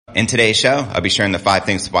In today's show, I'll be sharing the 5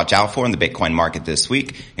 things to watch out for in the Bitcoin market this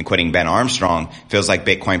week, including Ben Armstrong. Feels like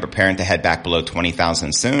Bitcoin preparing to head back below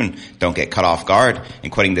 20,000 soon. Don't get caught off guard.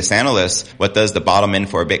 Including this analyst, what does the bottom end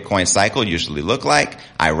for a Bitcoin cycle usually look like?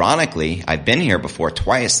 Ironically, I've been here before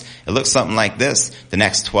twice. It looks something like this. The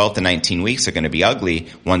next 12 to 19 weeks are going to be ugly.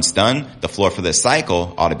 Once done, the floor for this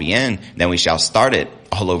cycle ought to be in. Then we shall start it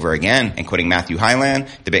all over again. And quoting Matthew Hyland,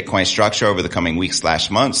 the Bitcoin structure over the coming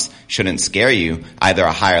weeks/months shouldn't scare you. Either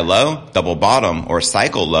a higher low, double bottom, or a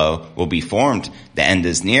cycle low will be formed. The end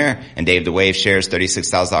is near. And Dave the Wave shares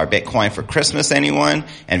 $36,000 Bitcoin for Christmas, anyone?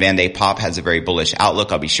 And Van Day Pop has a very bullish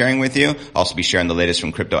outlook I'll be sharing with you. Also be sharing the latest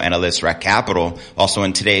from crypto analyst Rec Capital. Also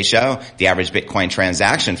in today's show, the average Bitcoin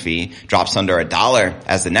transaction fee drops under $1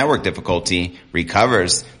 as the network difficulty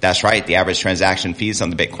recovers. That's right, the average transaction fees on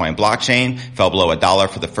the Bitcoin blockchain fell below $1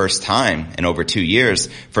 for the first time in over 2 years,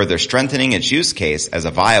 further strengthening its use case as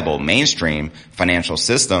a viable mainstream financial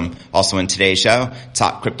system. Also in today's show,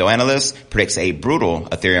 top crypto analyst predicts a brutal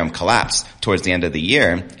Ethereum collapse towards the end of the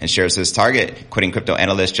year and shares his target. Quoting crypto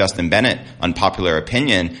analyst Justin Bennett, unpopular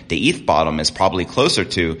opinion, the ETH bottom is probably closer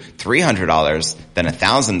to $300 than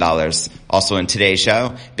 $1,000. Also in today's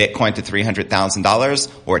show, Bitcoin to $300,000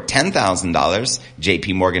 or $10,000.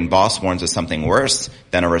 JP Morgan boss warns of something worse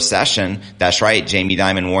than a recession. That's right, Jamie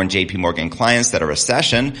Dimon warned JP Morgan clients that a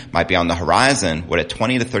recession might be on the horizon with a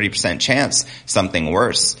 20 to 30% chance something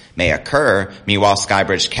worse may occur. Meanwhile,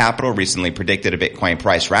 Skybridge Capital recently predicted a Bitcoin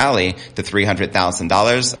price rally to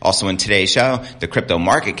 $300,000. Also in today's show, the crypto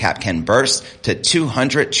market cap can burst to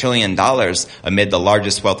 $200 trillion amid the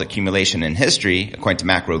largest wealth accumulation in history, according to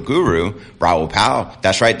macro guru Raoul Pal.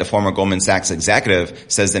 That's right, the former Goldman Sachs executive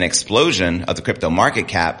says an explosion of the crypto market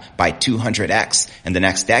cap by 200x in the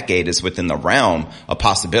next decade is within the realm of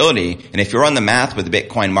possibility. And if you run the math with the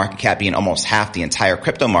Bitcoin market cap being almost half the entire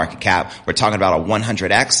crypto market cap, we're talking about a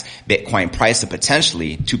 100x Bitcoin price of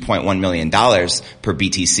potentially $2.1 million per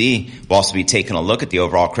BTC. We'll also be taking a look at the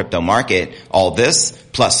overall crypto market. All this,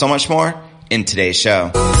 plus so much more, in today's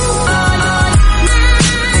show.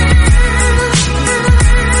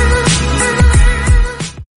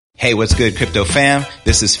 Hey, what's good, crypto fam?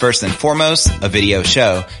 This is first and foremost a video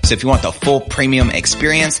show. So if you want the full premium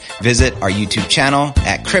experience, visit our YouTube channel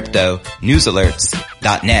at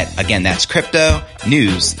cryptonewsalerts.net. Again, that's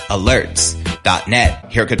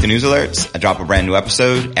cryptonewsalerts.net. Here at Crypto News Alerts, I drop a brand new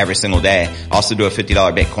episode every single day. I also do a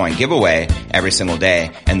 $50 Bitcoin giveaway every single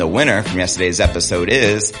day. And the winner from yesterday's episode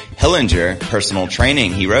is Hillinger Personal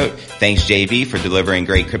Training. He wrote, "Thanks JV for delivering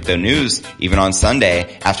great crypto news, even on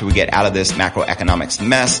Sunday. After we get out of this macroeconomics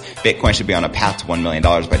mess, Bitcoin should be on a path to $1 million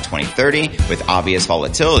by 2030 with obvious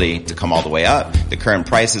volatility to come all the way up. The current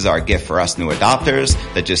prices are a gift for us new adopters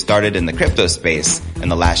that just started in the crypto space in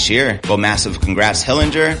the last year." Well, massive congrats,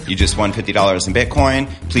 Hillinger. You just won $50 in Bitcoin.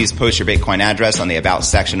 Please post your Bitcoin address on the About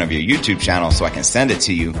section of your YouTube channel so I can send it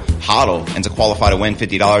to you. HODL. And to qualify to win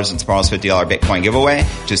 $50 in tomorrow's $50 Bitcoin giveaway,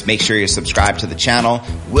 just make sure you're subscribed to the channel.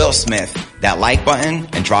 Will Smith that like button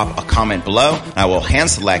and drop a comment below, and I will hand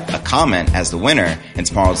select a comment as the winner in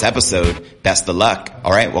tomorrow's episode. Best of luck.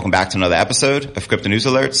 All right, welcome back to another episode of Crypto News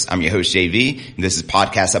Alerts. I'm your host, JV, and this is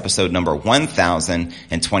podcast episode number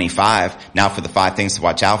 1025. Now for the 5 things to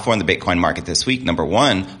watch out for in the Bitcoin market this week. Number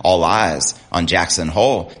 1, all eyes on Jackson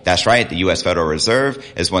Hole. That's right, the U.S. Federal Reserve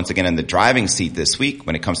is once again in the driving seat this week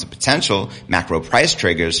when it comes to potential macro price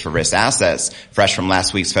triggers for risk assets. Fresh from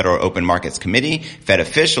last week's Federal Open Markets Committee, Fed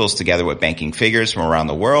officials, together with banking figures from around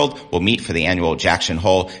the world, will meet for the annual Jackson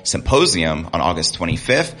Hole Symposium on August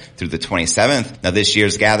 25th through the 27th. Now, this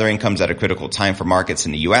year's gathering comes at a critical time for markets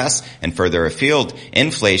in the U.S. and further afield.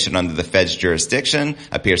 Inflation under the Fed's jurisdiction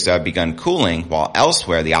appears to have begun cooling, while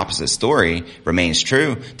elsewhere the opposite story remains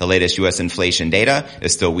true. The latest U.S. inflation data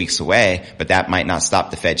is still weeks away, but that might not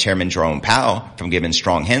stop the Fed Chairman Jerome Powell from giving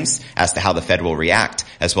strong hints as to how the Fed will react,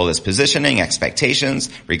 as well as positioning expectations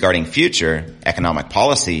regarding future economic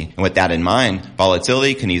policy. And with that in mind,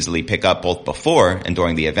 volatility can easily pick up both before and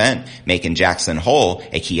during the event, making Jackson Hole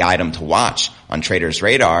a key item to watch on traders'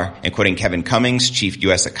 radar. And quoting Kevin Cummings, chief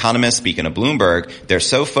U.S. economist speaking of Bloomberg, they're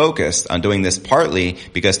so focused on doing this partly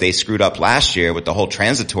because they screwed up last year with the whole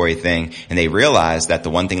transitory thing, and they realize that the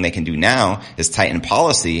one thing they can do now is tighten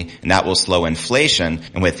policy, and that will slow inflation.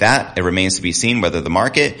 And with that, it remains to be seen whether the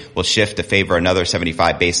market will shift to favor another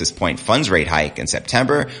 75 basis point funds rate hike in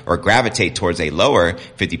September or gravitate towards a lower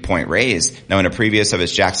 50-point raise. Now, in a previous of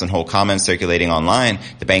its Jackson Hole comments circulating online,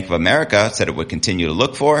 the Bank of America said it would continue to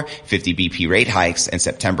look for 50 BP rate hikes in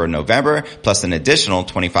September and November, plus an additional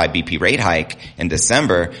 25 BP rate hike in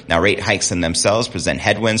December. Now, rate hikes in themselves present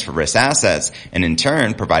headwinds for risk assets and in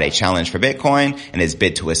turn provide a challenge for Bitcoin and its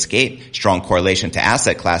bid to escape strong correlation to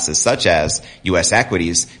asset classes such as U.S.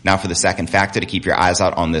 equities. Now for the second factor to keep your eyes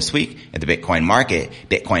out on this week at the Bitcoin market.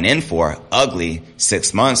 Bitcoin in for ugly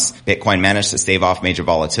 6 months. Bitcoin managed to stave off major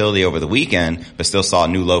volatility over the weekend, but still saw a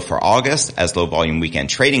new low for August as low volume weekend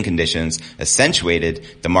trading conditions accentuated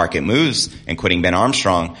the market moves. And quoting Ben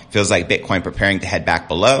Armstrong, feels like Bitcoin preparing to head back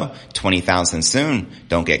below 20,000 soon.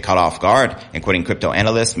 Don't get caught off guard. And quoting crypto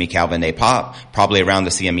analyst Mikhail Van de Poppe, probably around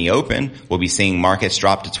the CME Open, we'll be seeing markets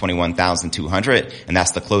drop to 21,200, and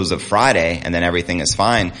that's the close of Friday, and then everything is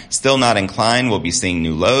fine. Still not inclined, we'll be seeing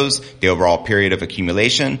new lows. The overall period of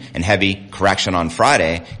accumulation and heavy correction on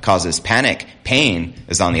Friday causes panic. Pain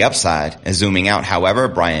is on the upside. And zooming out, however,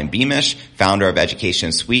 Brian Beamish, founder of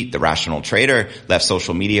Education Suite, the Rational Trader, left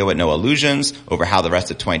social media with no illusions over how the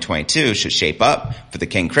rest of 2022 should shape up for the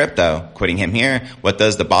King Crypto. Quoting him here, what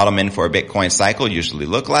does the bottom end for a Bitcoin cycle usually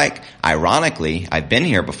look like? Ironically, I've been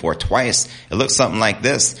here before twice. It looks something like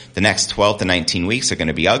this. The next 12 to 19 weeks are going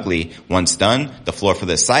to be ugly. Once done, the floor for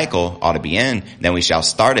this cycle ought to be in. Then we shall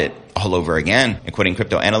start it all over again. And quoting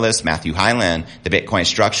crypto analyst Matthew Hyland, the Bitcoin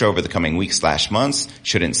structure over the coming weeks/months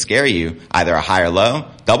shouldn't scare you. Either a higher low,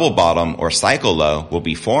 double bottom, or cycle low will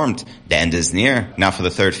be formed. The end is near. Now for the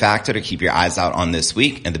third factor to keep your eyes out on this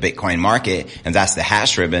week in the Bitcoin market, and that's the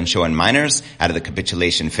hash ribbon showing miners out of the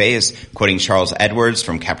capitulation phase. Quoting Charles Edwards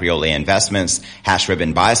from Capriole Investments, hash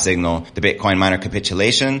ribbon buy signal, the Bitcoin miner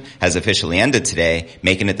capitulation has officially ended today,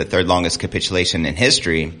 making it the third longest capitulation in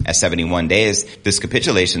history at 71 days. This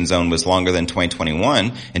capitulation zone was longer than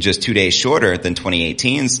 2021 and just 2 days shorter than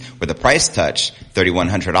 2018's, where the price touched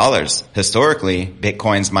 $3,100. Historically,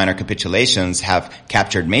 Bitcoin's minor capitulations have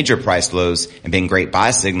captured major price lows and been great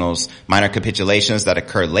buy signals. Minor capitulations that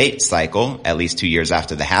occur late cycle, at least 2 years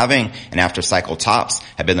after the halving, and after cycle tops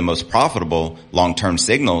have been the most profitable long-term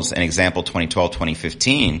signals. An example, 2012,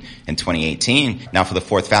 2015, and 2018. Now for the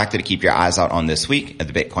fourth factor to keep your eyes out on this week at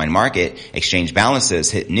the Bitcoin market, exchange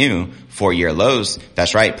balances hit new 4-year lows.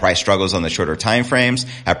 That's right, price struggles on the shorter time frames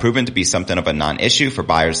have proven to be something of a non-issue for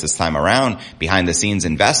buyers this time around. Behind the scenes,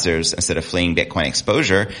 investors, instead of fleeing Bitcoin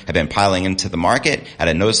exposure, have been piling into the market at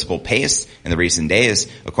a noticeable pace in the recent days.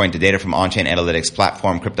 According to data from on-chain analytics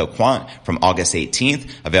platform CryptoQuant from August 18th,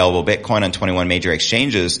 available Bitcoin on 21 major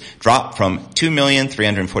exchanges dropped from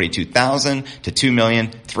 2,342,000 to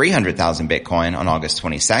 2,300,000 Bitcoin on August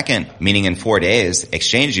 22nd, meaning in 4 days,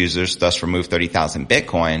 exchange users thus removed 30,000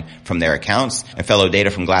 Bitcoin from their accounts. And fellow data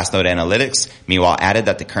from Glassnode Analytics, meanwhile, added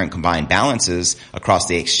that the current combined balances across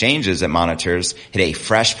the exchanges it monitors hit a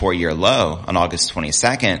fresh 4-year low on August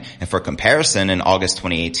 22nd. And for comparison, in August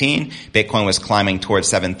 2018, Bitcoin was climbing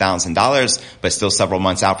towards $7,000, but still several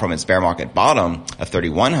months out from its bear market bottom of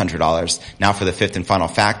 $3,100. Now for the fifth and final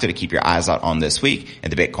factor to keep your eyes out on this week in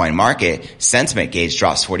the Bitcoin market, sentiment gauge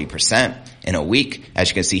drops 40%. In a week. As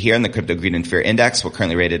you can see here in the Crypto Greed and Fear Index, we're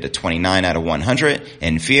currently rated at 29 out of 100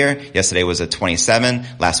 in fear. Yesterday was a 27,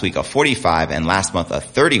 last week a 45, and last month a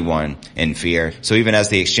 31 in fear. So even as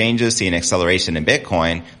the exchanges see an acceleration in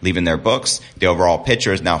Bitcoin, leaving their books, the overall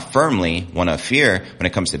picture is now firmly one of fear when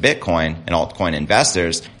it comes to Bitcoin and altcoin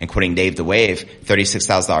investors. And quoting Dave the Wave,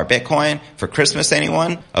 $36,000 Bitcoin for Christmas,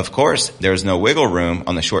 anyone? Of course, there is no wiggle room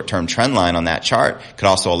on the short-term trend line on that chart. Could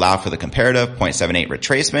also allow for the comparative 0.78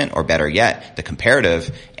 retracement, or better yet, the comparative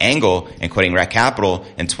angle. And quoting Rec Capital,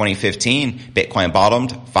 in 2015, Bitcoin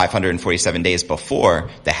bottomed 547 days before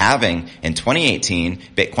the halving. In 2018,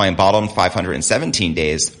 Bitcoin bottomed 517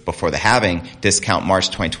 days before the halving. Discount March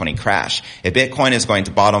 2020 crash. If Bitcoin is going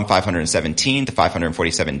to bottom 517 to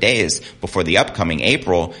 547 days before the upcoming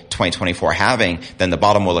April 2024 halving, then the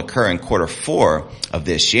bottom will occur in Q4 of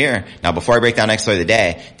this year. Now, before I break down next story of the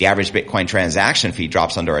day, the average Bitcoin transaction fee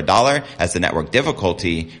drops under $1 as the network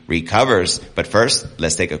difficulty recovers. But first,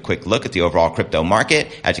 let's take a quick look at the overall crypto market.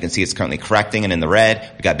 As you can see, it's currently correcting and in the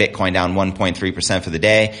red. We got Bitcoin down 1.3% for the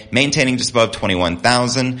day, maintaining just above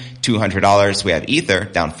 $21,200. We have Ether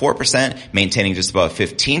down 4%, maintaining just above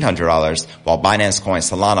 $1,500, while Binance Coin,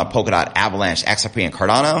 Solana, Polkadot, Avalanche, XRP, and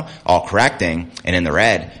Cardano all correcting and in the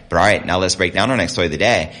red. But all right, now let's break down our next story of the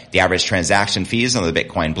day. The average transaction fees on the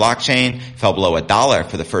Bitcoin blockchain fell below $1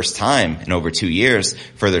 for the first time in over 2 years,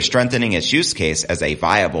 further strengthening its use case as a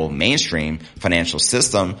viable mainstream financial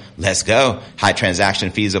system. Let's go. High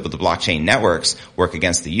transaction fees over the blockchain networks work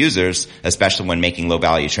against the users, especially when making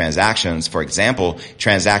low-value transactions. For example,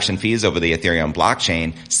 transaction fees over the Ethereum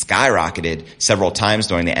blockchain skyrocketed several times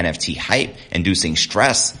during the NFT hype, inducing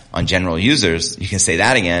stress on general users. You can say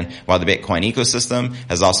that again. While the Bitcoin ecosystem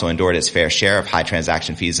has also endured its fair share of high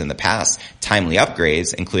transaction fees in the past, timely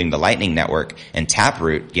upgrades, including the Lightning Network and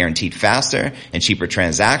Taproot, guaranteed faster and cheaper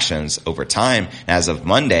transactions over time. And as of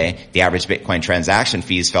Monday, the The average Bitcoin transaction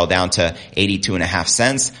fees fell down to 82.5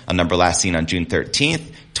 cents, a number last seen on June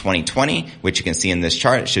 13th. 2020, which you can see in this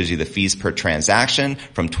chart. It shows you the fees per transaction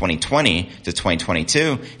from 2020 to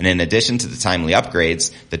 2022. And in addition to the timely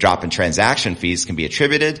upgrades, the drop in transaction fees can be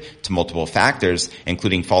attributed to multiple factors,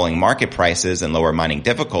 including falling market prices and lower mining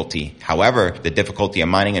difficulty. However, the difficulty of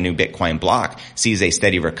mining a new Bitcoin block sees a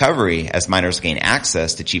steady recovery as miners gain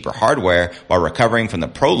access to cheaper hardware while recovering from the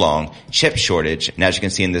prolonged chip shortage. And as you can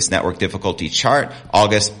see in this network difficulty chart,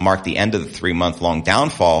 August marked the end of the 3-month-long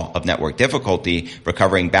downfall of network difficulty,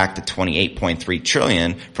 recovering back to 28.3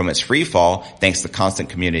 trillion from its free fall. Thanks to constant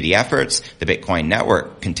community efforts, the Bitcoin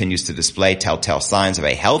network continues to display telltale signs of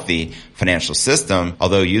a healthy financial system.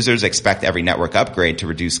 Although users expect every network upgrade to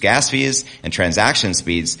reduce gas fees and transaction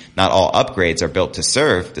speeds, not all upgrades are built to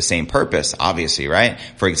serve the same purpose, obviously, right?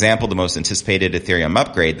 For example, the most anticipated Ethereum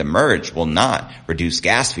upgrade, the merge, will not reduce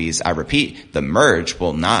gas fees. I repeat, the merge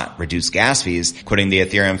will not reduce gas fees. Quoting the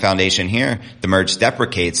Ethereum Foundation here, the merge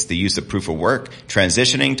deprecates the use of proof of work,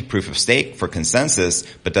 transitioning to proof of stake for consensus,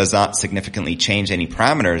 but does not significantly change any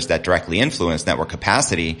parameters that directly influence network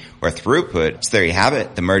capacity or throughput. So there you have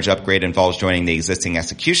it. The merge upgrade involves joining the existing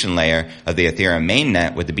execution layer of the Ethereum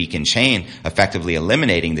mainnet with the beacon chain, effectively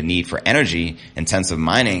eliminating the need for energy-intensive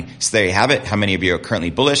mining. So there you have it. How many of you are currently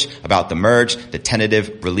bullish about the merge? The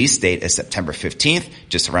tentative release date is September 15th,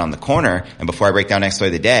 just around the corner. And before I break down next story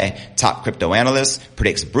of the day, top crypto analyst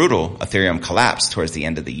predicts brutal Ethereum collapse towards the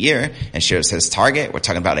end of the year and shares his target. We're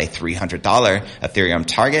talking about a $300 Ethereum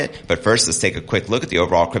target. But first, let's take a quick look at the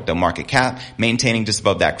overall crypto market cap, maintaining just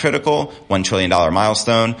above that critical $1 trillion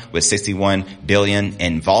milestone with 61 billion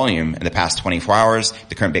in volume in the past 24 hours.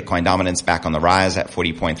 The current Bitcoin dominance back on the rise at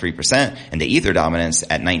 40.3% and the Ether dominance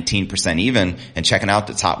at 19% even. And checking out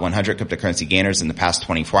the top 100 cryptocurrency gainers in the past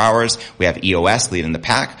 24 hours, we have EOS leading the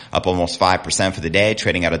pack, up almost 5% for the day,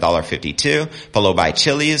 trading at $1.52, followed by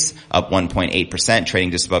Chiliz, up 1.8%,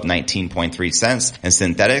 trading just above 19.3 cents, and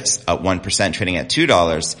Synthetics, up 1%, trading at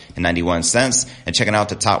 $2.91. And checking out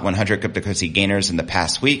the top 100 cryptocurrency gainers in the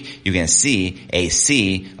past week, you can see a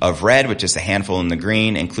sea of red, with just a handful in the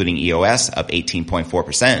green, including EOS, up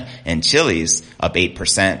 18.4%, and Chiliz, up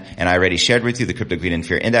 8%. And I already shared with you the Crypto Greed and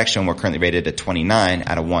Fear Index, showing we're currently rated at 29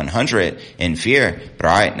 out of 100 in fear. But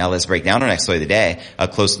all right, now let's break down our next story of the day. A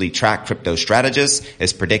closely tracked crypto strategist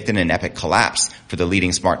is predicting an epic collapse for the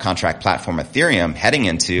leading smart contract platform Ethereum heading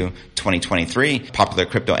into 2023. Popular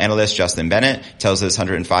crypto analyst Justin Bennett tells his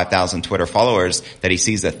 105,000 Twitter followers that he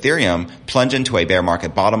sees Ethereum plunge into a bear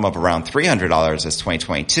market bottom of around $300 as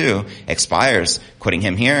 2022 expires. Quoting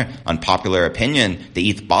him here, unpopular opinion, the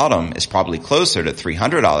ETH bottom is probably closer to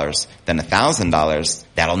 $300 than $1,000.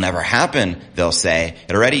 That'll never happen, they'll say.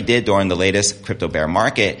 It already did during the latest crypto bear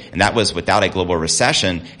market, and that was without a global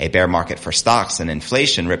recession, a bear market for stocks, and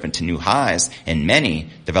inflation ripping to new highs in many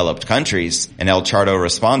developed countries. And El Chardo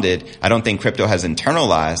responded, I don't think crypto has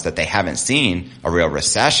internalized that they haven't seen a real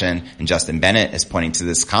recession, and Justin Bennett is pointing to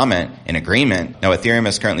this comment in agreement. Now, Ethereum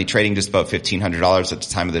is currently trading just about $1,500 at the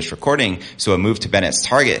time of this recording, so a move to Bennett's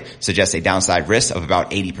target suggests a downside risk of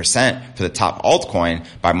about 80% for the top altcoin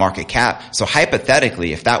by market cap. So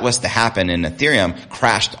hypothetically, if that was to happen and Ethereum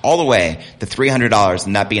crashed all the way to $300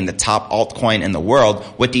 and that being the top altcoin in the world,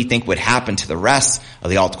 what do you think would happen to the rest of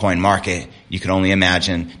the altcoin market? You can only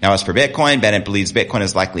imagine. Now, as for Bitcoin, Bennett believes Bitcoin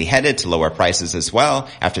is likely headed to lower prices as well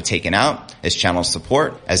after taking out its channel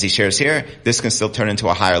support. As he shares here, this can still turn into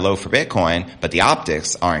a higher low for Bitcoin, but the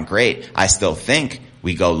optics aren't great. I still think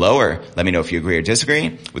we go lower. Let me know if you agree or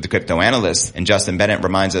disagree with the crypto analyst. And Justin Bennett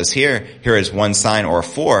reminds us here is one sign or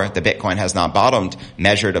four that Bitcoin has not bottomed.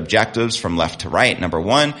 Measured objectives from left to right. Number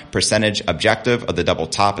 1, percentage objective of the double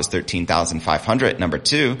top is 13,500. Number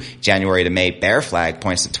 2, January to May bear flag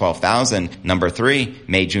points to 12,000. Number 3,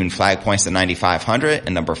 May-June flag points to 9,500.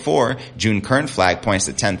 And number 4, June current flag points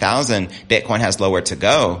to 10,000. Bitcoin has lower to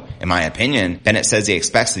go, in my opinion. Bennett says he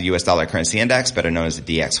expects the US dollar currency index, better known as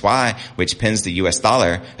the DXY, which pins the US dollar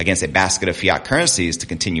against a basket of fiat currencies to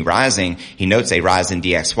continue rising. He notes a rise in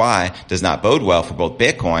DXY does not bode well for both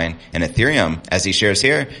Bitcoin and Ethereum. As he shares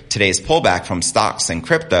here, today's pullback from stocks and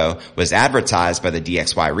crypto was advertised by the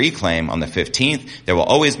DXY reclaim on the 15th. There will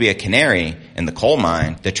always be a canary in the coal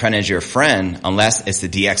mine. The trend is your friend unless it's the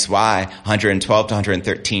DXY 112 to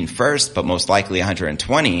 113 first, but most likely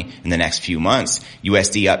 120 in the next few months.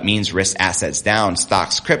 USD up means risk assets down,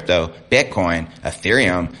 stocks, crypto, Bitcoin,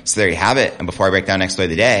 Ethereum. So there you have it. And before I break down next story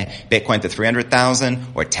of the day, Bitcoin to 300,000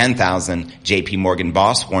 or 10,000. JP Morgan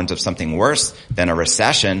boss warns of something worse than a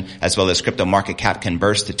recession, as well as crypto market cap can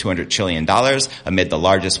burst to $200 trillion amid the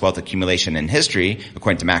largest wealth accumulation in history,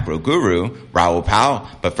 according to macro guru Raoul Pal.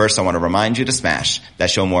 But first, I want to remind you to to smash that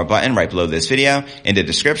show more button right below this video in the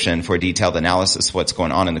description for a detailed analysis of what's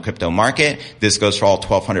going on in the crypto market. This goes for all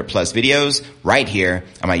 1,200 plus videos right here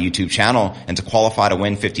on my YouTube channel. And to qualify to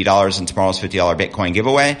win $50 in tomorrow's $50 Bitcoin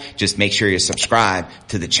giveaway, just make sure you subscribe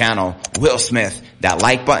to the channel. Will Smith that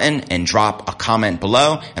like button and drop a comment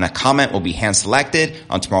below, and a comment will be hand selected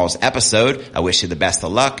on tomorrow's episode. I wish you the best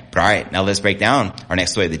of luck. But all right, now let's break down our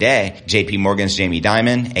next story of the day. JP Morgan's Jamie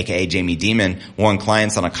Dimon, aka Jamie Dimon, warned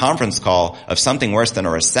clients on a conference call of something worse than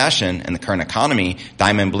a recession in the current economy.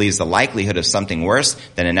 Dimon believes the likelihood of something worse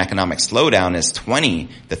than an economic slowdown is 20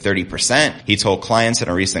 to 30%. He told clients in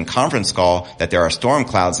a recent conference call that there are storm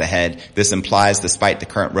clouds ahead. This implies, despite the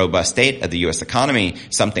current robust state of the U.S. economy,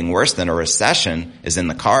 something worse than a recession is in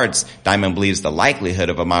the cards. Dimon believes the likelihood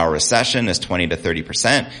of a mild recession is 20 to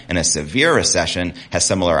 30%, and a severe recession has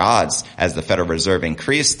similar odds. As the Federal Reserve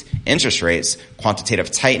increased interest rates,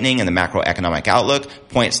 quantitative tightening in the macroeconomic outlook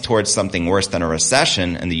points towards something worse than a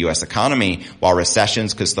recession in the U.S. economy. While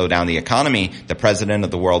recessions could slow down the economy, the president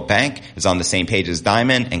of the World Bank is on the same page as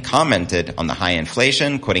Dimon and commented on the high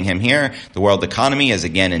inflation, quoting him here, "The world economy is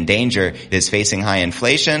again in danger. It is facing high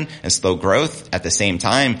inflation and slow growth at the same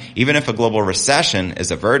time. Even if a global recession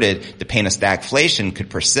is averted, the pain of stagflation could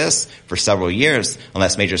persist for several years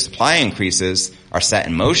unless major supply increases are set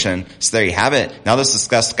in motion." So there you have it. Now let's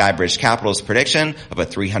discuss Skybridge Capital's prediction of a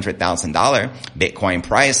 $300,000 Bitcoin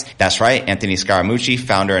price. That's right. Anthony Scaramucci,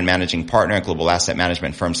 founder and managing partner at global asset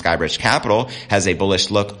management firm Skybridge Capital, has a bullish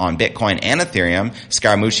look on Bitcoin and Ethereum.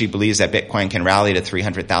 Scaramucci believes that Bitcoin can rally to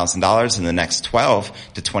 $300,000 in the next 12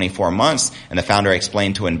 to 24 months. And the founder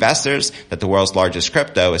explained to investors that the world's largest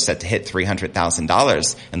crypto is set to hit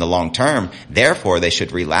 $300,000 in the long term. Therefore, they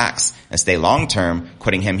should relax and stay long term.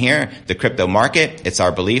 Quoting him here, "The crypto market, it's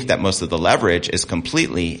our belief that most of the leverage is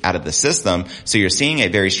completely out of the system. So you're seeing a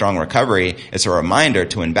very strong recovery. It's a reminder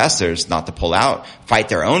to investors not to pull out, fight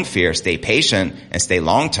their own fear, stay patient, and stay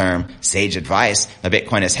long term." Sage advice. Now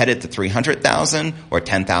Bitcoin is headed to 300,000 or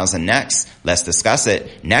 10,000 next. Let's discuss it.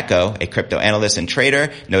 Neko, a crypto analyst and trader,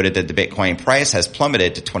 noted that the Bitcoin price has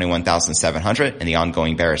plummeted to 21,700 in the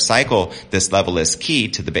ongoing bearish cycle. This level is key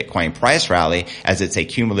to the Bitcoin price rally, as it's a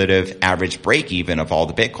cumulative average break even of all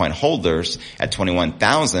the Bitcoin holders at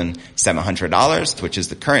 $21,700, which is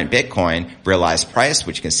the current Bitcoin realized price,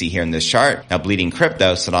 which you can see here in this chart. Now Bleeding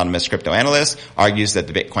Crypto, synonymous crypto analyst, argues that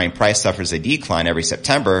the Bitcoin price suffers a decline every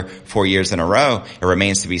September 4 years in a row. It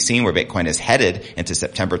remains to be seen where Bitcoin is headed into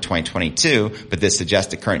September 2022, but this suggests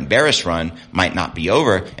the current bearish run might not be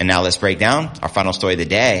over. And now let's break down our final story of the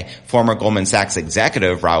day. Former Goldman Sachs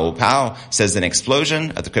executive Raoul Pal says an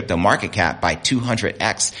explosion of the crypto market cap by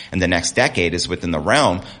 200x in the next decade is within the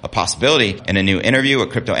realm of possibility. In a new interview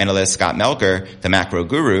with crypto analyst Scott Melker, the macro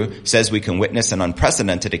guru says we can witness an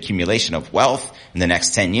unprecedented accumulation of wealth in the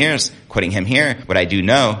next 10 years. Quoting him here, "What I do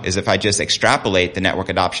know is if I just extrapolate the network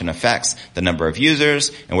adoption effects, the number of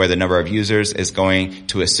users, and where the number of users is going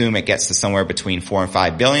to assume it gets to somewhere between 4 and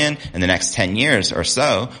 5 billion in the next 10 years or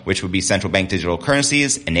so, which would be central bank digital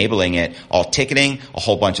currencies, enabling it, all ticketing, a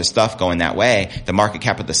whole bunch of stuff going that way. The market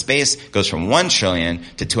cap of the space goes from $1 trillion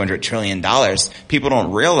to $200 trillion. People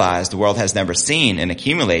don't realize the world has never seen an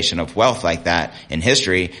accumulation of wealth like that in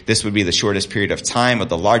history. This would be the shortest period of time of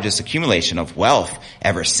the largest accumulation of wealth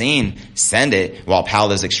ever seen. Send it." While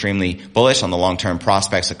Powell is extremely bullish on the long-term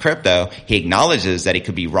prospects of crypto, he acknowledges that he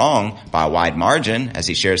could be wrong by a wide margin, as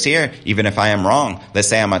he shares here. "Even if I am wrong, let's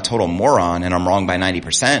say I'm a total moron and I'm wrong by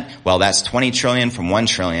 90%. Well, that's 20 trillion from 1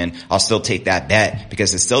 trillion. I'll still take that bet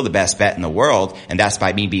because it's still the best bet in the world, and that's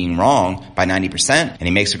by me being wrong by 90%. And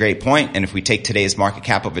he makes a great point. And if we take today's market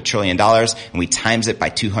cap of $1 trillion and we times it by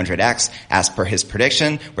 200x, as per his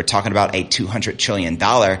prediction, we're talking about a $200 trillion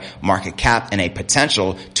market cap and a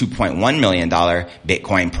potential $2.1 million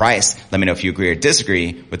Bitcoin price. Let me know if you agree or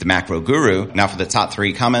disagree with the macro guru. Now for the top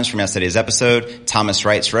 3 comments from yesterday's episode, Thomas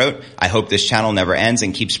Wrights wrote, "I hope this channel never ends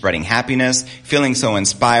and keeps spreading happiness. Feeling so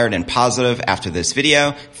inspired and positive after this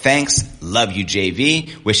video. Thanks. Love you, JV.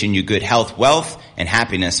 Wishing you good health, wealth, and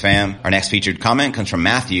happiness, fam." Our next featured comment comes from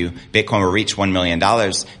Matthew. "Bitcoin will reach $1 million.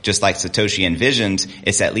 Just like Satoshi envisioned,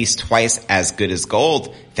 it's at least twice as good as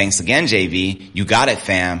gold. Thanks again, JV. You got it,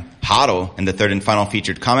 fam." Hodl. And the third and final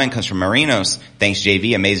featured comment comes from Marinos. "Thanks,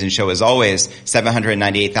 JV. Amazing show as always.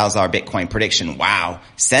 $798,000 Bitcoin prediction. Wow.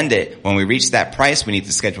 Send it. When we reach that price, we need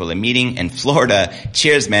to schedule a meeting in Florida.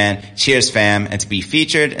 Cheers, man. Cheers, fam." And to be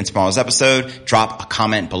featured in tomorrow's episode, drop a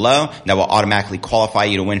comment below. That will automatically qualify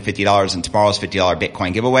you to win $50 in tomorrow's $50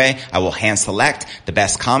 Bitcoin giveaway. I will hand select the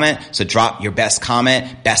best comment. So drop your best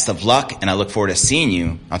comment. Best of luck. And I look forward to seeing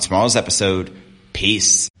you on tomorrow's episode.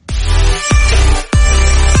 Peace.